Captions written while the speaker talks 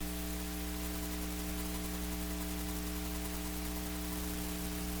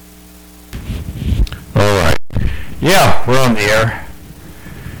Yeah, we're on the air.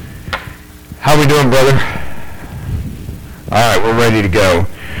 How we doing, brother? All right, we're ready to go.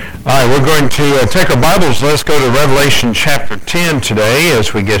 All right, we're going to take our Bibles. Let's go to Revelation chapter 10 today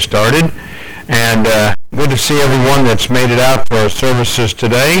as we get started. And good to see everyone that's made it out to our services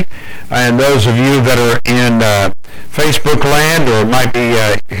today. And those of you that are in Facebook land or might be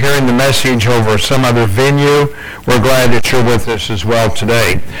hearing the message over some other venue, we're glad that you're with us as well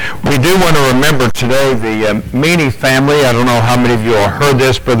today. We do want to remember today the Meany family. I don't know how many of you have heard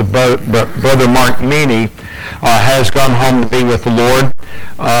this, but Brother Mark Meany has gone home to be with the Lord.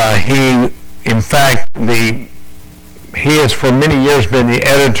 He has for many years been the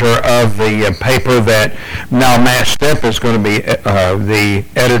editor of the paper that now Matt Stepp is going to be the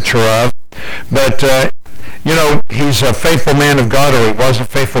editor of. But, he's a faithful man of God, or he was a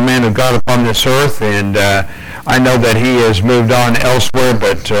faithful man of God upon this earth, and I know that he has moved on elsewhere,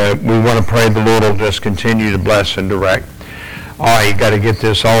 but we want to pray the Lord will just continue to bless and direct. All right, you got to get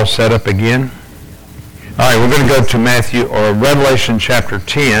this all set up again. All right, we're going to go to Revelation chapter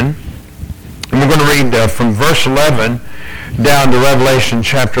 10. And we're going to read from verse 11 down to Revelation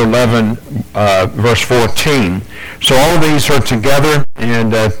chapter 11, verse 14. So all of these are together,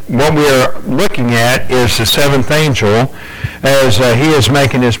 and what we are looking at is the seventh angel as he is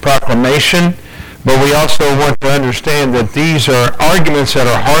making his proclamation. But we also want to understand that these are arguments that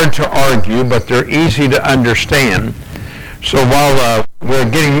are hard to argue, but they're easy to understand. So while we're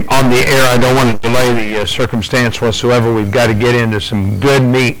getting on the air, I don't want to delay the circumstance whatsoever. We've got to get into some good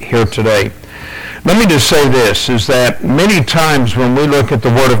meat here today. Let me just say this, is that many times when we look at the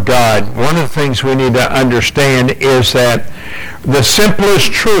Word of God, one of the things we need to understand is that the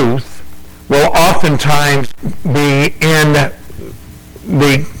simplest truth will oftentimes be in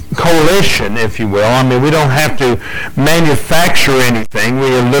the coalition, if you will. I mean, we don't have to manufacture anything.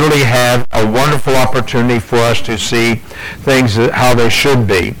 We literally have a wonderful opportunity for us to see things how they should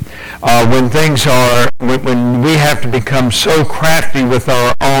be. When we have to become so crafty with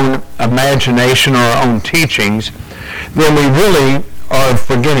our own imagination or our own teachings, then we really are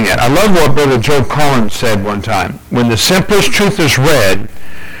forgetting it. I love what Brother Joe Collins said one time. When the simplest truth is read,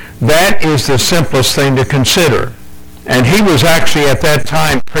 that is the simplest thing to consider. And he was actually at that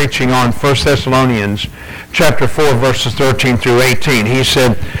time preaching on 1 Thessalonians chapter 4, verses 13 through 18. He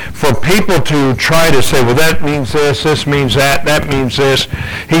said, for people to try to say, well, that means this means that means this.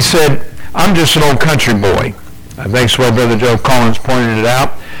 He said, I'm just an old country boy. I think that's where Brother Joe Collins pointed it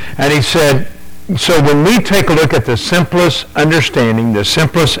out. And he said, so when we take a look at the simplest understanding, the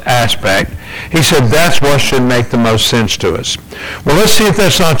simplest aspect, he said that's what should make the most sense to us. Well, let's see if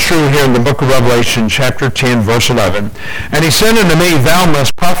that's not true here in the book of Revelation, chapter 10, verse 11. And he said unto me, thou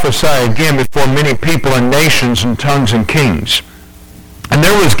must prophesy again before many people and nations and tongues and kings. And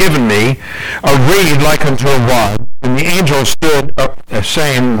there was given me a reed like unto a rod, and the angel stood up,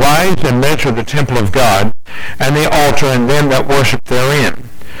 saying, rise and measure the temple of God, and the altar, and them that worship therein.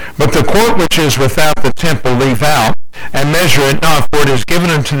 But the court which is without the temple leave out, and measure it not, for it is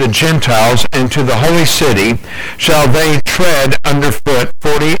given unto the Gentiles, and to the holy city shall they tread under foot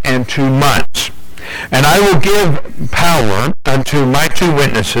 42 months. And I will give power unto my two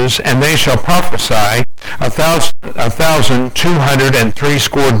witnesses, and they shall prophesy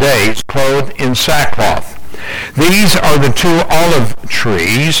 1,260 days, clothed in sackcloth. These are the two olive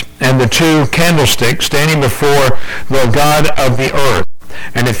trees and the two candlesticks standing before the God of the earth.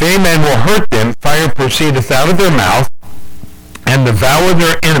 And if any man will hurt them, fire proceedeth out of their mouth, and devour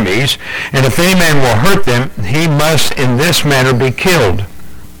their enemies. And if any man will hurt them, he must in this manner be killed.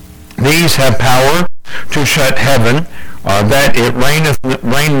 These have power to shut heaven, that it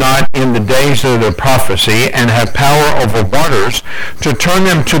rain not in the days of their prophecy, and have power over waters to turn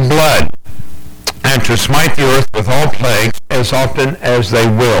them to blood, and to smite the earth with all plagues as often as they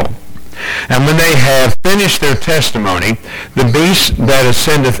will. And when they have finished their testimony, the beast that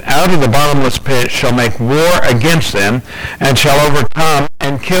ascendeth out of the bottomless pit shall make war against them, and shall overcome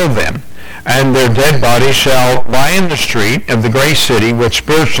and kill them. And their dead bodies shall lie in the street of the great city, which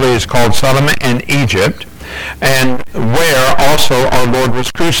spiritually is called Sodom and Egypt, and where also our Lord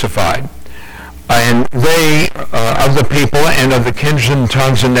was crucified. And they of the people and of the kindreds and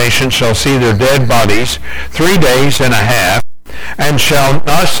tongues and nations shall see their dead bodies 3 days and a half, and shall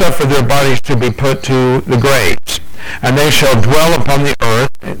not suffer their bodies to be put to the graves. And they shall dwell upon the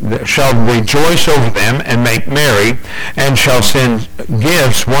earth, shall rejoice over them, and make merry, and shall send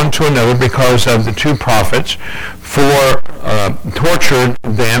gifts one to another because of the two prophets. tortured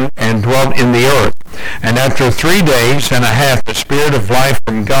them and dwelt in the earth. And after 3 days and a half, the Spirit of life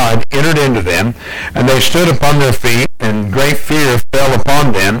from God entered into them, and they stood upon their feet, and great fear fell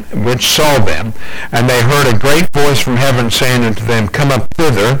upon them which saw them. And they heard a great voice from heaven saying unto them, Come up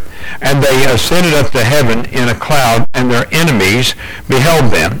thither. And they ascended up to heaven in a cloud, and their enemies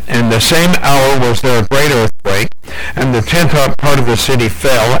beheld them. And the same hour was there a great earthquake, and the 10th part of the city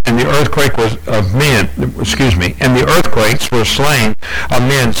fell, and the earthquake was of men, and the earthquakes were slain of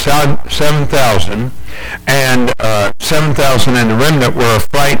men 7,000, and 7,000 and the remnant were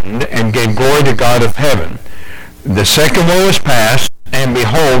frightened, and gave glory to God of heaven. The second woe is past, and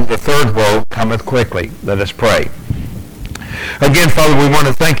behold, the third woe cometh quickly. Let us pray. Again, Father, we want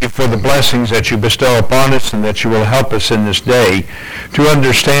to thank you for the blessings that you bestow upon us, and that you will help us in this day to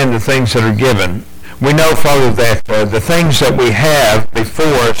understand the things that are given. We know, Father, that the things that we have before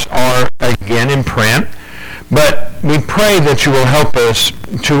us are, again, in print, but we pray that you will help us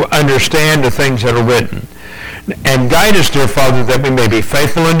to understand the things that are written. And guide us, dear Father, that we may be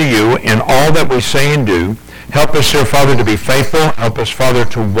faithful unto you in all that we say and do. Help us, dear Father, to be faithful. Help us, Father,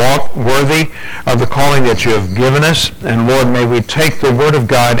 to walk worthy of the calling that you have given us. And Lord, may we take the word of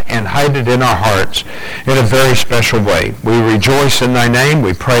God and hide it in our hearts in a very special way. We rejoice in thy name.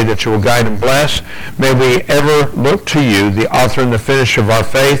 We pray that you will guide and bless. May we ever look to you, the author and the finisher of our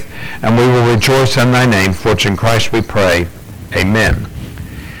faith, and we will rejoice in thy name. For it's in Christ we pray. Amen.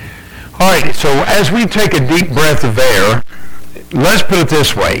 All right, so as we take a deep breath of air, let's put it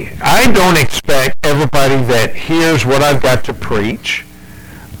this way. I don't expect everybody that hears what I've got to preach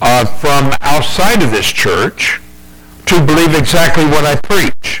from outside of this church to believe exactly what I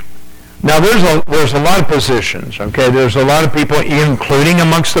preach. Now, there's a lot of positions, okay? There's a lot of people, including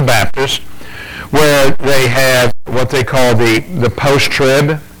amongst the Baptists, where they have what they call the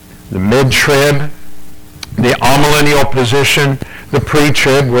post-trib, the mid-trib, the amillennial position, the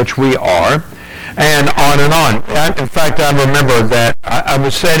pre-trib, which we are, and on and on. In fact, I remember that I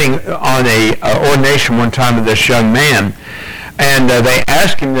was sitting on a ordination one time with this young man, and they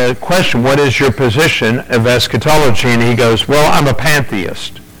asked him the question, what is your position of eschatology? And he goes, well, I'm a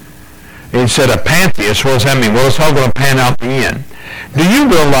pantheist. And he said, a pantheist? What does that mean? Well, it's all going to pan out in the end. Do you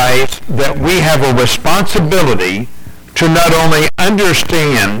realize that we have a responsibility to not only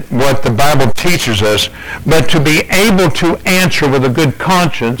understand what the Bible teaches us, but to be able to answer with a good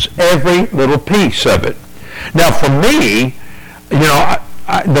conscience every little piece of it? Now, for me,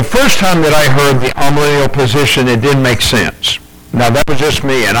 the first time that I heard the amillennial position, it didn't make sense. Now, that was just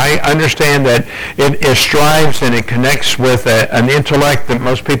me, and I understand that it strives and it connects with an intellect that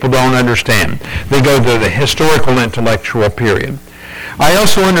most people don't understand. They go to the historical intellectual period. I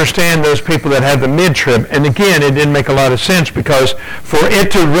also understand those people that have the mid-trib, and again, it didn't make a lot of sense, because for it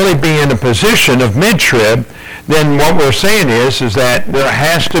to really be in a position of mid-trib, then what we're saying is that there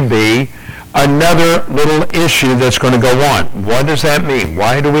has to be another little issue that's going to go on. What does that mean?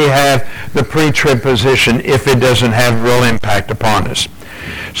 Why do we have the pre-trib position if it doesn't have real impact upon us?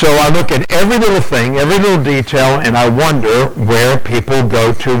 So I look at every little thing, every little detail, and I wonder where people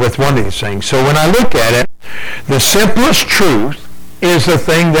go to with one of these things. So when I look at it, the simplest truth is the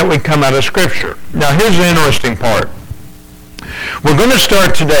thing that we come out of Scripture. Now, here's the interesting part. We're going to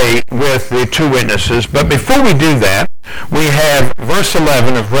start today with the two witnesses, but before we do that, we have verse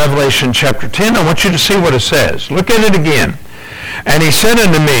 11 of Revelation chapter 10. I want you to see what it says. Look at it again. And he said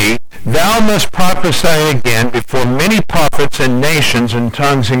unto me, Thou must prophesy again before many prophets and nations and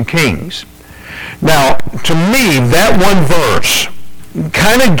tongues and kings. Now, to me, that one verse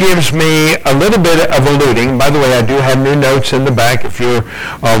kind of gives me a little bit of alluding. By the way, I do have new notes in the back if you're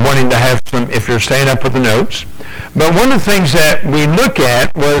wanting to have some, if you're staying up with the notes. But one of the things that we look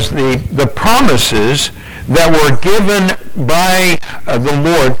at was the promises that were given by the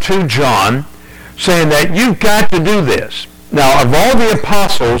Lord to John, saying that you've got to do this. Now, of all the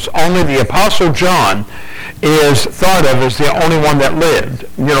apostles, only the Apostle John is thought of as the only one that lived,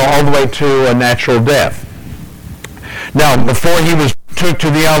 all the way to a natural death. Now, before he was took to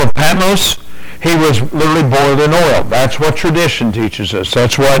the Isle of Patmos, he was literally boiled in oil. That's what tradition teaches us.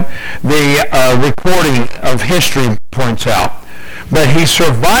 That's what the recording of history points out. But he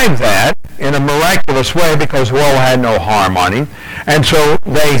survived that in a miraculous way because oil had no harm on him. And so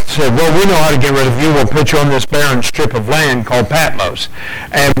they said, well, we know how to get rid of you. We'll put you on this barren strip of land called Patmos.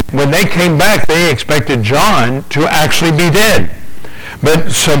 And when they came back, they expected John to actually be dead.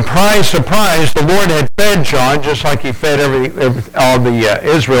 But surprise, surprise, the Lord had fed John just like he fed all the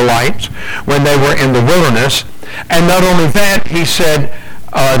Israelites when they were in the wilderness. And not only that, he said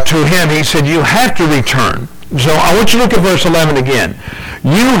to him, he said, you have to return. So I want you to look at verse 11 again.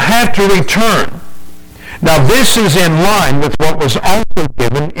 You have to return. Now this is in line with what was also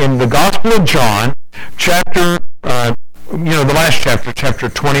given in the Gospel of John, chapter, the last chapter, chapter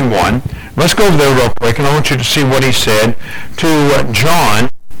 21. Let's go over there real quick, and I want you to see what he said to John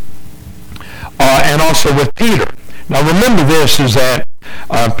and also with Peter. Now remember this, is that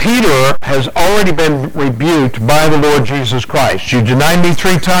Peter has already been rebuked by the Lord Jesus Christ. You denied me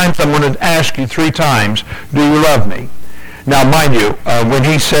 3 times, I'm going to ask you 3 times, do you love me? Now mind you, when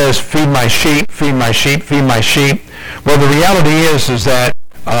he says, feed my sheep, feed my sheep, feed my sheep, well the reality is that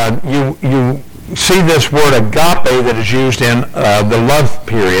you see this word agape that is used in the love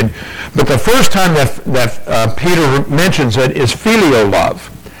period, but the first time that Peter mentions it is filial love.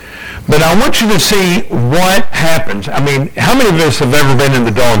 But I want you to see what happens. I mean, how many of us have ever been in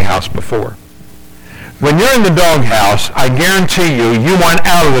the doghouse before? When you're in the doghouse, I guarantee you want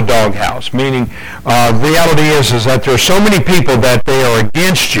out of the doghouse. Meaning, the reality is that there are so many people that they are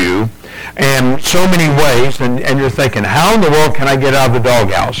against you in so many ways, and you're thinking, how in the world can I get out of the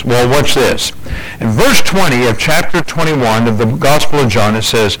doghouse? Well, watch this. In verse 20 of chapter 21 of the Gospel of John, it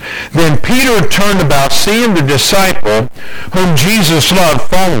says, Then Peter turned about, seeing the disciple whom Jesus loved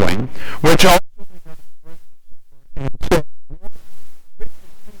following, which also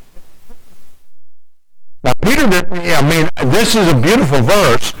Now Peter this is a beautiful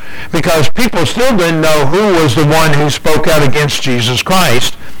verse because people still didn't know who was the one who spoke out against Jesus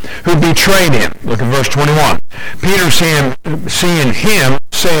Christ, who betrayed him. Look at verse 21. Peter seeing him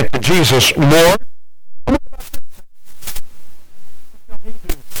saith to Jesus, Lord,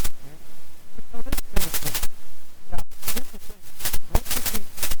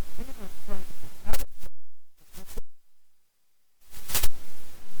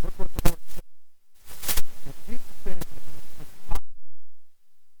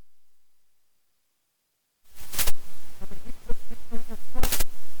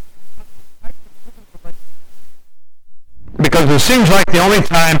 because it seems like the only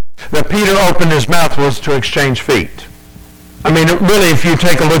time that Peter opened his mouth was to exchange feet. I mean, really, if you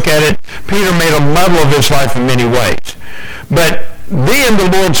take a look at it, Peter made a muddle of his life in many ways. But then the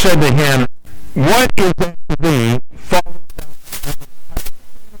Lord said to him, What is that to thee?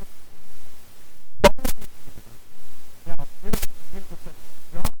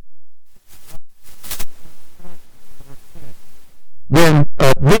 Then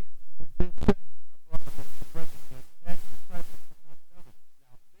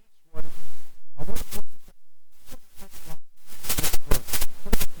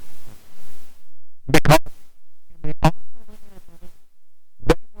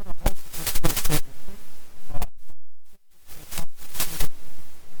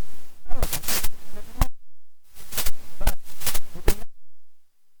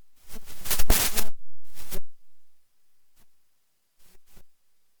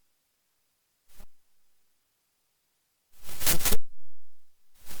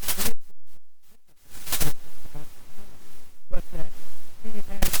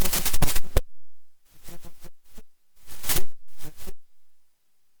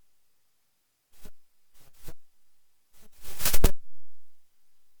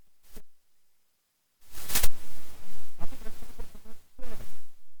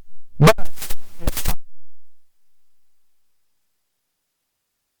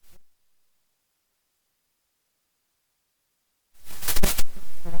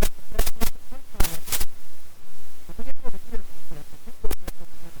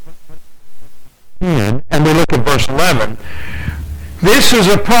and we look at verse 11. This is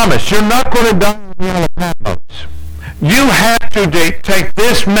a promise. You're not going to die on the Isle of Patmos. You have to take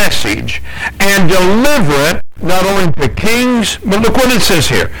this message and deliver it not only to kings, but look what it says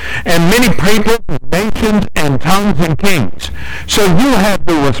here, and many people, nations, and tongues and kings. So you have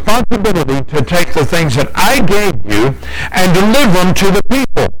the responsibility to take the things that I gave you and deliver them to the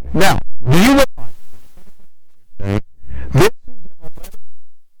people. Now, do you realize this?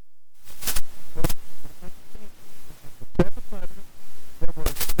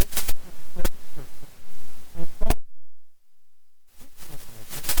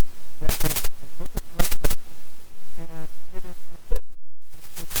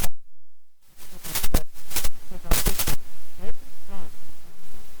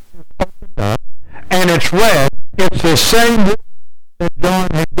 And it's read, it's the same word that John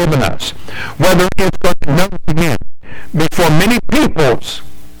had given us. Whether it's going to notice again, before many peoples,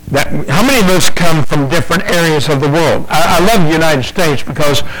 how many of us come from different areas of the world? I love the United States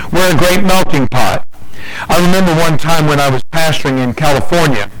because we're a great melting pot. I remember one time when I was pastoring in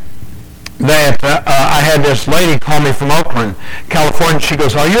California that I had this lady call me from Oakland, California. She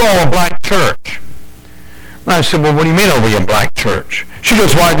goes, "Are you all a black church?" And I said, "Well, what do you mean are we a black church?" She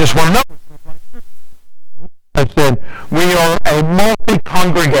goes, "Well, I just want to know." I said, we are a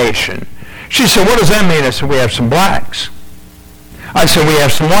multi-congregation. She said, what does that mean? I said, we have some blacks. I said, we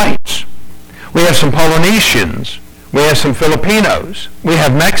have some whites. We have some Polynesians. We have some Filipinos. We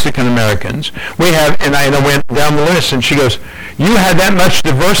have Mexican Americans. We have, and I went down the list, and she goes, you had that much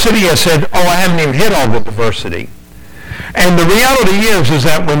diversity? I said, oh, I haven't even hit all the diversity. And the reality is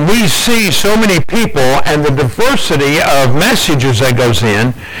that when we see so many people and the diversity of messages that goes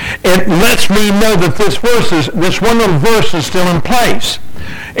in, it lets me know that this one little verse is still in place.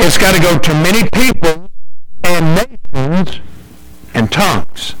 It's got to go to many people and nations and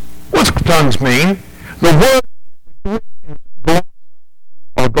tongues. What's tongues mean? The word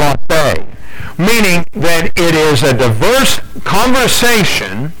or glosse, meaning that it is a diverse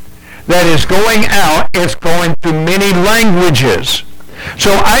conversation that is going out. It's going to many languages.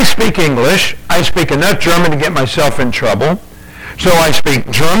 So I speak English. I speak enough German to get myself in trouble. So I speak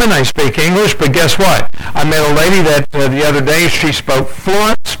German, I speak English, but guess what? I met a lady that the other day, she spoke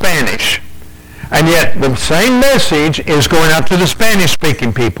fluent Spanish. And yet the same message is going out to the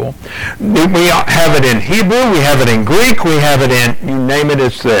Spanish-speaking people. We have it in Hebrew, we have it in Greek, we have it in, you name it,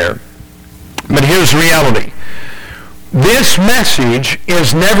 it's there. But here's the reality. This message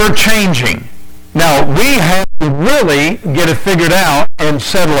is never changing. Now, we have to really get it figured out and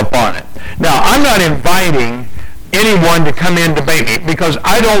settle upon it. Now, I'm not inviting anyone to come in and debate me because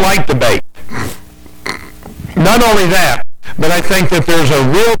I don't like debate. Not only that, but I think that there's a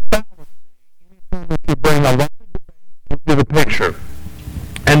real to bring a lot of debate into the picture.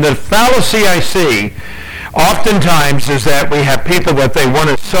 And the fallacy I see oftentimes is that we have people that they want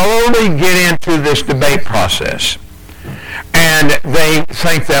to solely get into this debate process. And they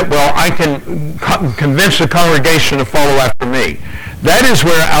think that, well, I can convince the congregation to follow after me. That is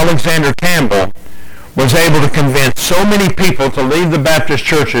where Alexander Campbell was able to convince so many people to leave the Baptist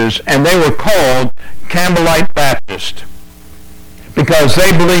churches, and they were called Campbellite Baptist, because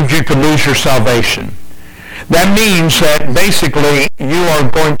they believed you could lose your salvation. That means that basically you are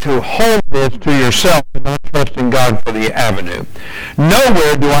going to hold this to yourself and not trust in God for the avenue.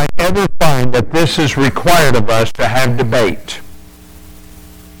 Nowhere do I ever find that this is required of us to have debate.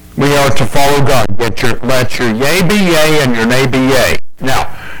 We are to follow God. Let your yea be yea and your nay be yea. Now,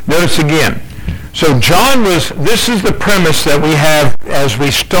 notice again. So this is the premise that we have as we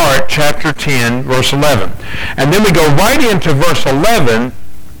start chapter 10, verse 11. And then we go right into verse 11,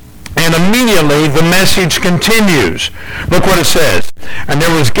 and immediately the message continues. Look what it says. And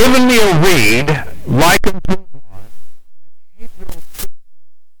there was given me a reed like unto a rod.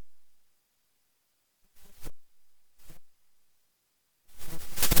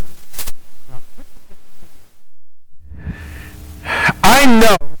 I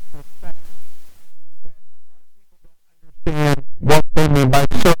know what they mean by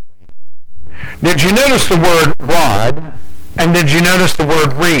survey. Did you notice the word rod? And did you notice the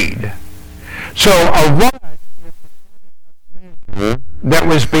word reed? So a rod is a measure that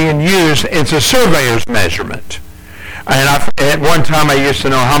was being used. It's a surveyor's measurement. And at one time I used to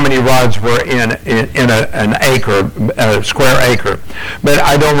know how many rods were in an acre, a square acre. But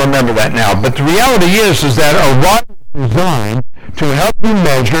I don't remember that now. But the reality is that a rod is designed to help you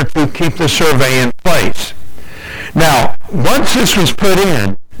measure to keep the survey in place. Now, once this was put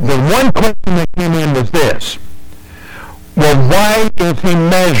in, the one question that came in was this. Well, why is he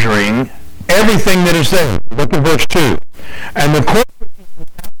measuring everything that is there? Look at verse 2. And the question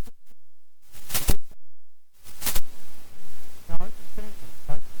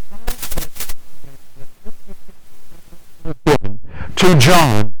to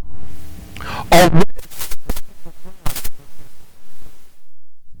John already.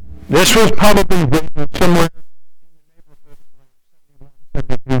 This was probably written somewhere in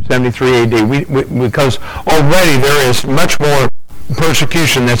the neighborhood of 73 AD, because already there is much more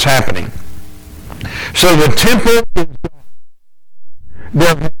persecution that's happening. So the temple is gone.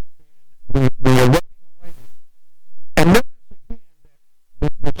 There and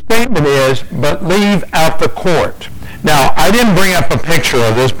the statement is, but leave out the court. Now, I didn't bring up a picture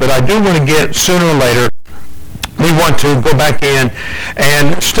of this, but I do want to get, sooner or later, we want to go back in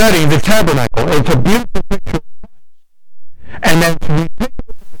and study the tabernacle. It's a beautiful picture. And then we take a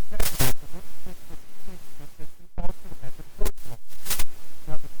look at the tabernacle.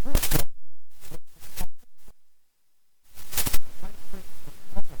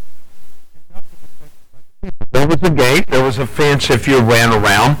 There was a gate, there was a fence if you ran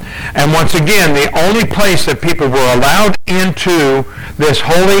around, and once again, the only place that people were allowed into this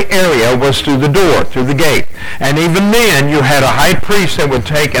holy area was through the door, through the gate. And even then, you had a high priest that would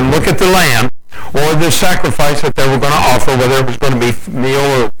take and look at the lamb, or the sacrifice that they were going to offer, whether it was going to be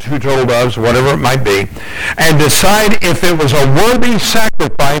meal or two turtle doves, whatever it might be, and decide if it was a worthy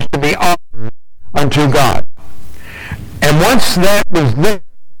sacrifice to be offered unto God. And once that was there,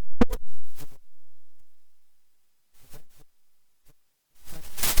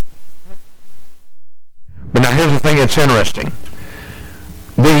 but now here's the thing that's interesting.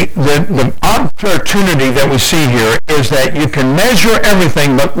 The opportunity that we see here is that you can measure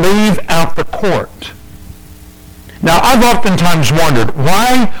everything but leave out the court. Now, I've oftentimes wondered,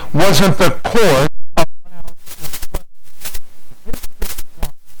 why wasn't the court allowed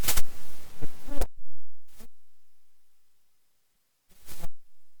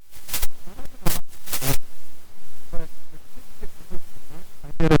I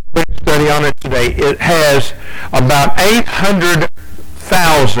did a quick study on it today. It has about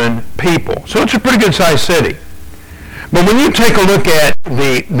 800,000 people. So it's a pretty good sized city. But when you take a look at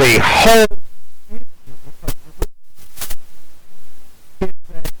the whole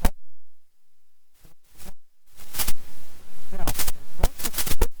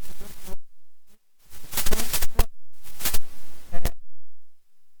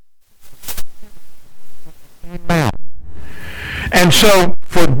and so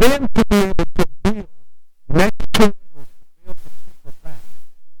for them to be able to build next to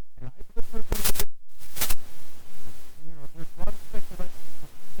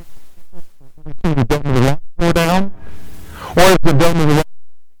the Dome of the Rock go down, or is the Dome of the Rock?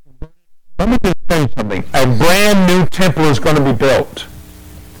 Let me just tell you something. A brand new temple is going to be built.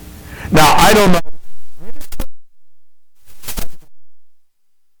 Now, I don't know.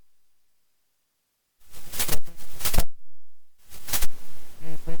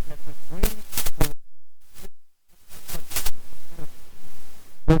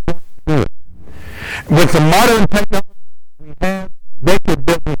 With the modern technology we have, they can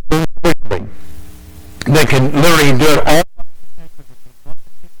build it very quickly. They can literally do it all.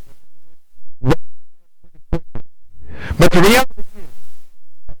 But the reality is,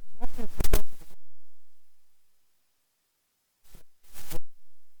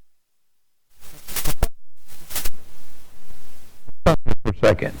 for a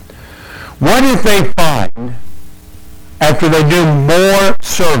second, what if they find, after they do more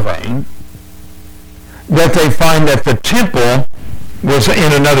surveying, that they find that the temple was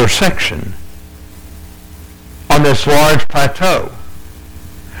in another section on this large plateau?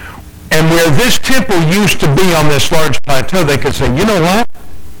 And where this temple used to be on this large plateau, they could say, you know what?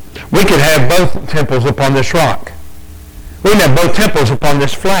 We could have both temples upon this rock. We could have both temples upon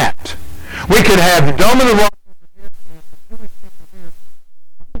this flat. We could have the Dome of the Rock.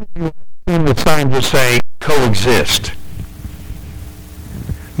 You have the sign to say coexist.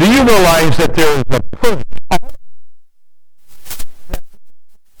 Do you realize that there is a push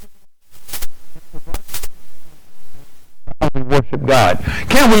how we worship God?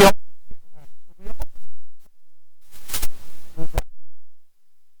 Can we all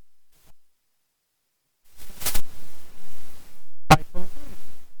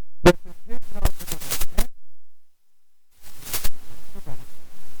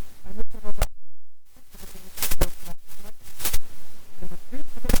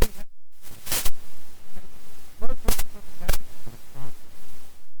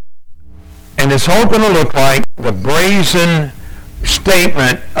and it's all going to look like the brazen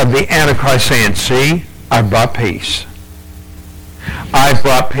statement of the Antichrist saying, see, I brought peace. I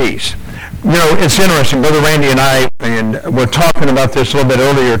brought peace. You know, it's interesting. Brother Randy and I were talking about this a little bit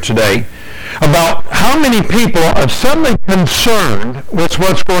earlier today, about how many people are suddenly concerned with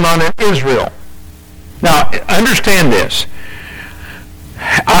what's going on in Israel. Now, understand this.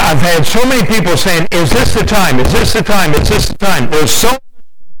 I've had so many people saying, is this the time? Is this the time? Is this the time? There's so much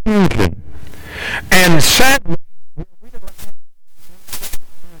confusion. And sadly,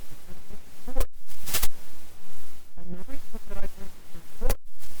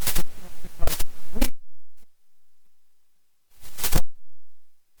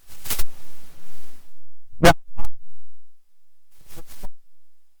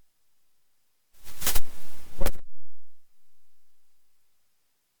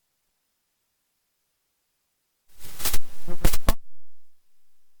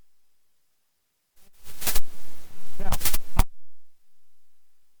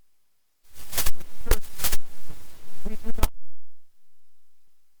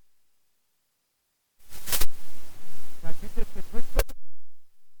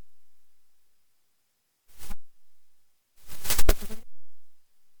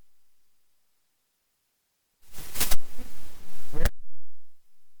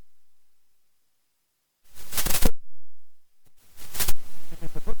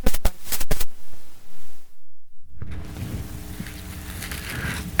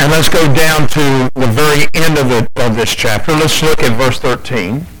 go down to the very end of this chapter. Let's look at verse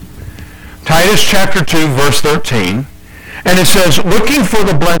 13. Titus chapter 2, verse 13. And it says, looking for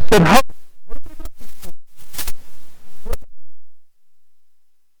the blessed hope.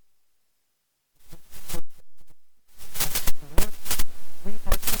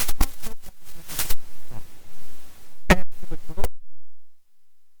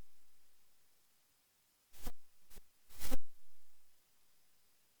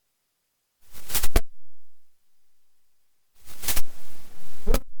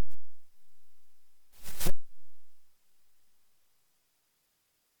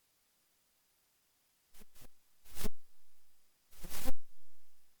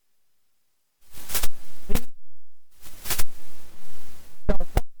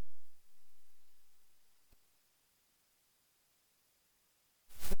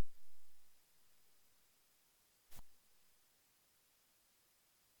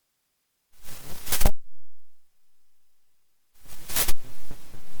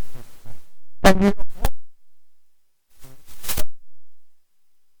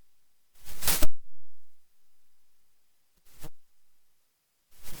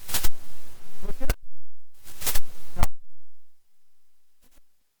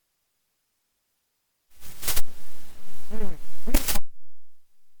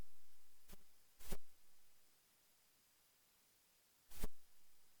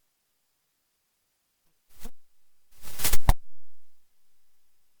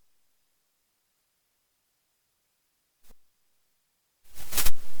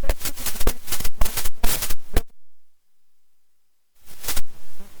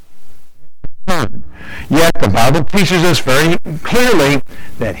 Yet the Bible teaches us very clearly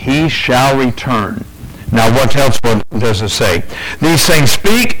that he shall return. Now what else does it say? These things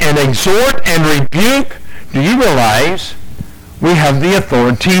speak and exhort and rebuke. Do you realize we have the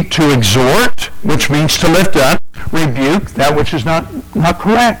authority to exhort, which means to lift up, rebuke that which is not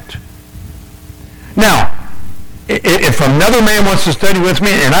correct? Now, if another man wants to study with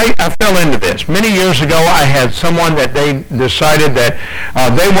me, and I fell into this. Many years ago, I had someone that they decided that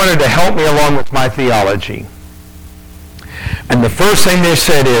they wanted to help me along with my theology. And the first thing they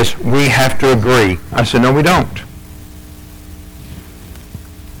said is, we have to agree. I said, no, we don't.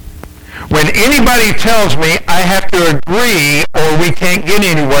 When anybody tells me I have to agree or we can't get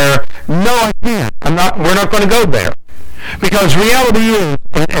anywhere, no, I can't. We're not going to go there. Because reality is,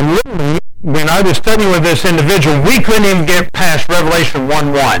 and literally, when I was studying with this individual, we couldn't even get past Revelation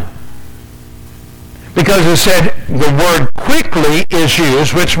 1:1. Because it said the word quickly is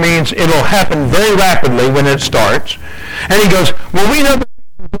used, which means it'll happen very rapidly when it starts. And he goes, well, we know that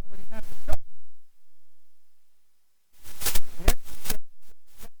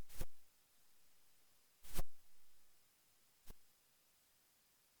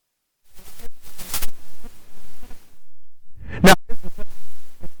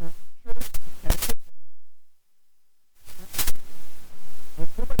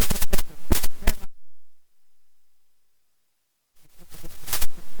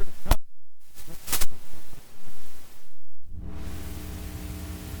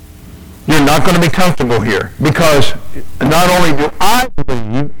not going to be comfortable here, because not only do I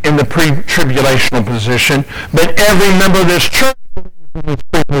believe in the pre-tribulational position, but every member of this church believes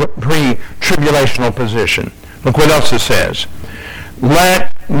in this pre-tribulational position. Look what else it says.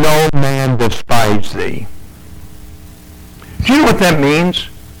 Let no man despise thee. Do you know what that means?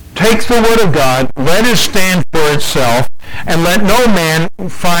 Take the word of God, let it stand for itself, and let no man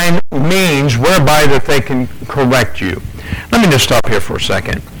find means whereby that they can correct you. Let me just stop here for a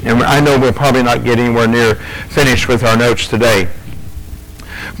second. And I know we'll probably not get anywhere near finished with our notes today.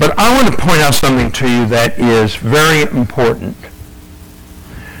 But I want to point out something to you that is very important.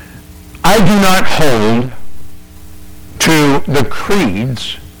 I do not hold to the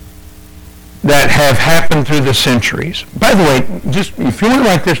creeds that have happened through the centuries. By the way, just if you want to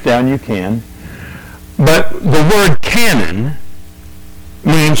write this down, you can. But the word canon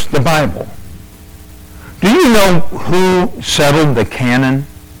means the Bible. Do you know who settled the canon?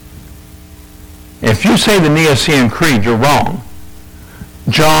 If you say the Nicene Creed, you're wrong.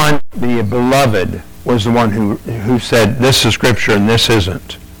 John the Beloved was the one who said this is Scripture and this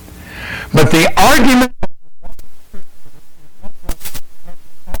isn't. But the argument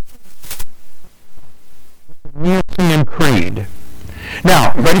Nicene Creed.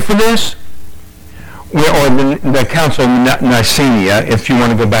 Now, ready for this? Or the Council of Nicaea, if you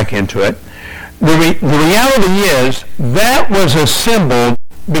want to go back into it. The reality is that was assembled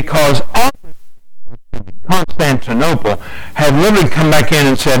because Constantinople had literally come back in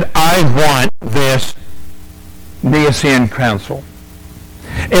and said, I want this Nicene Council.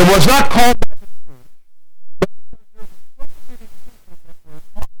 It was not called by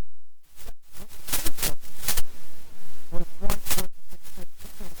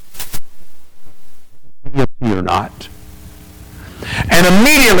guilty or not. And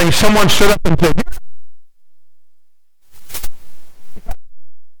immediately someone stood up and said,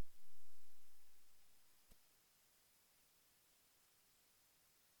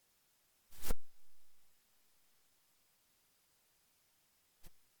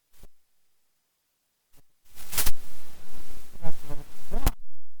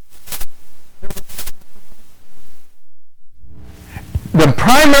 the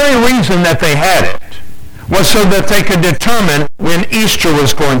primary reason that they had it was so that they could determine when Easter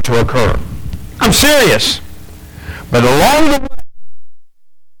was going to occur. I'm serious. But along the way,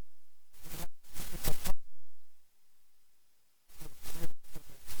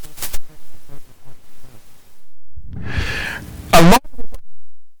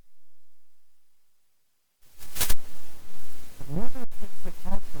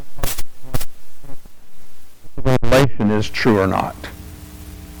 Revelation is true or not.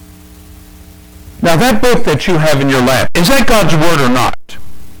 Now that book that you have in your lap, is that God's Word or not?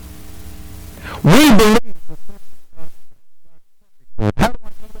 We believe. How do I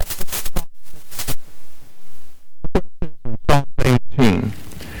know that? Psalm 18.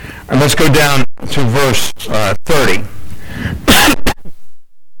 And let's go down to verse 30.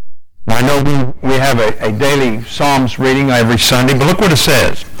 I know we have a daily Psalms reading every Sunday, but look what it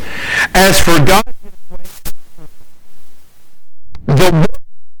says. As for God, the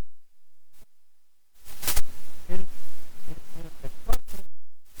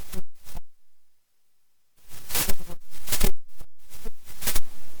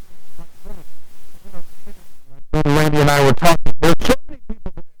Randy and I were talking. There's so many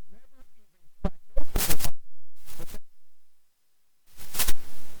people that have never even tried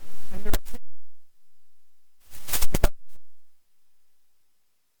and there are people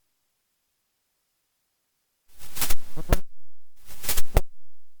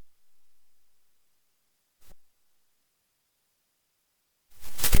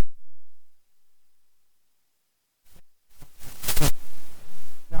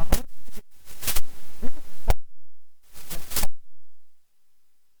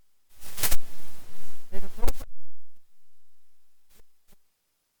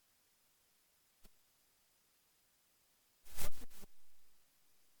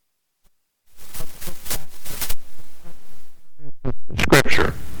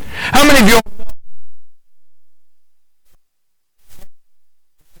Scripture. How many of you know?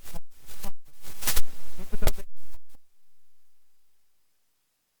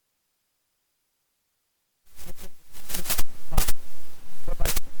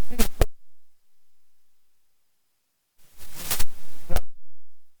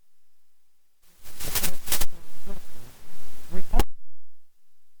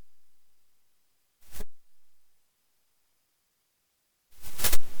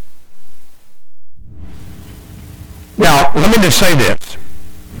 Now, let me just say this.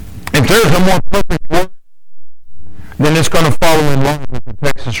 If there's a more perfect word, then it's going to follow in line with the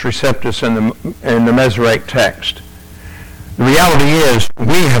Textus Receptus and the Masoretic text. The reality is,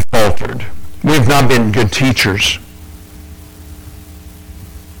 we have faltered. We've not been good teachers.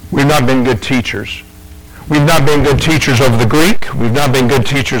 We've not been good teachers. We've not been good teachers over the Greek. We've not been good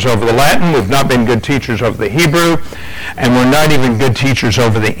teachers over the Latin. We've not been good teachers over the Hebrew. And we're not even good teachers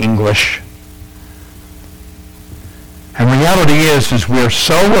over the English. And reality is we're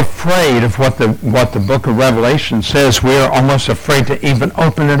so afraid of what the book of Revelation says, we are almost afraid to even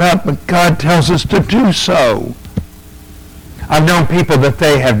open it up, but God tells us to do so. I've known people that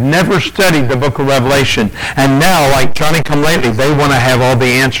they have never studied the book of Revelation, and now, like Johnny Come Lately, they want to have all the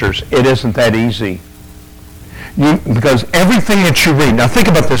answers. It isn't that easy. Because everything that you read, now think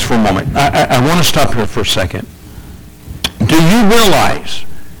about this for a moment. I want to stop here for a second. Do you realize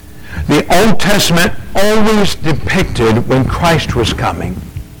the Old Testament always depicted when Christ was coming?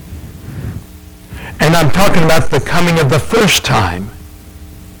 And I'm talking about the coming of the first time.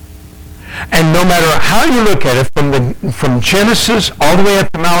 And no matter how you look at it, from Genesis all the way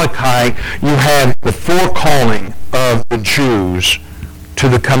up to Malachi, you have the forecalling of the Jews to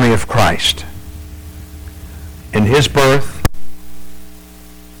the coming of Christ. In his birth,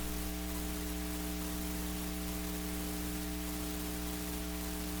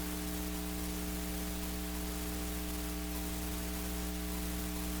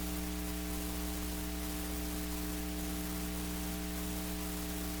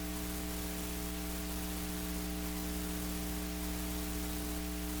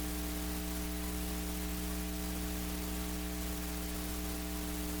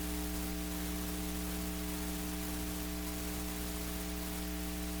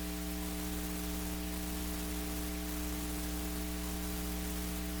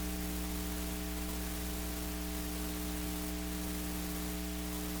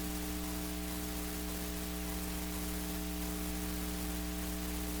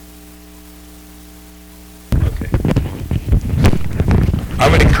 I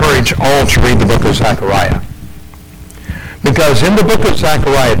would encourage all to read the book of Zechariah. Because in the book of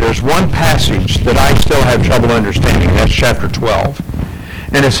Zechariah, there's one passage that I still have trouble understanding. That's chapter 12.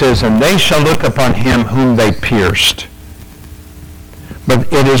 And it says, and they shall look upon him whom they pierced.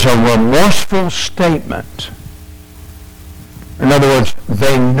 But it is a remorseful statement. In other words,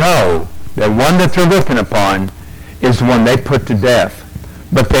 they know that one that they're looking upon is the one they put to death,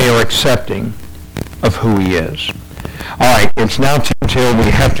 but they are accepting of who he is. All right, it's now till we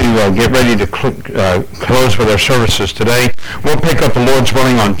have to get ready to close with our services today. We'll pick up the Lord's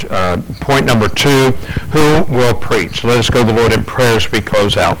willing on point number 2, who will preach. Let us go to the Lord in prayer as we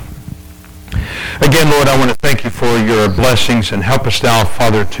close out. Again, Lord, I want to thank you for your blessings, and help us now,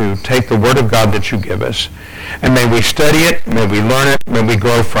 Father, to take the Word of God that you give us. And may we study it, may we learn it, may we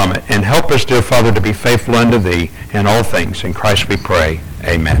grow from it. And help us, dear Father, to be faithful unto thee in all things. In Christ we pray.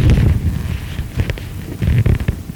 Amen.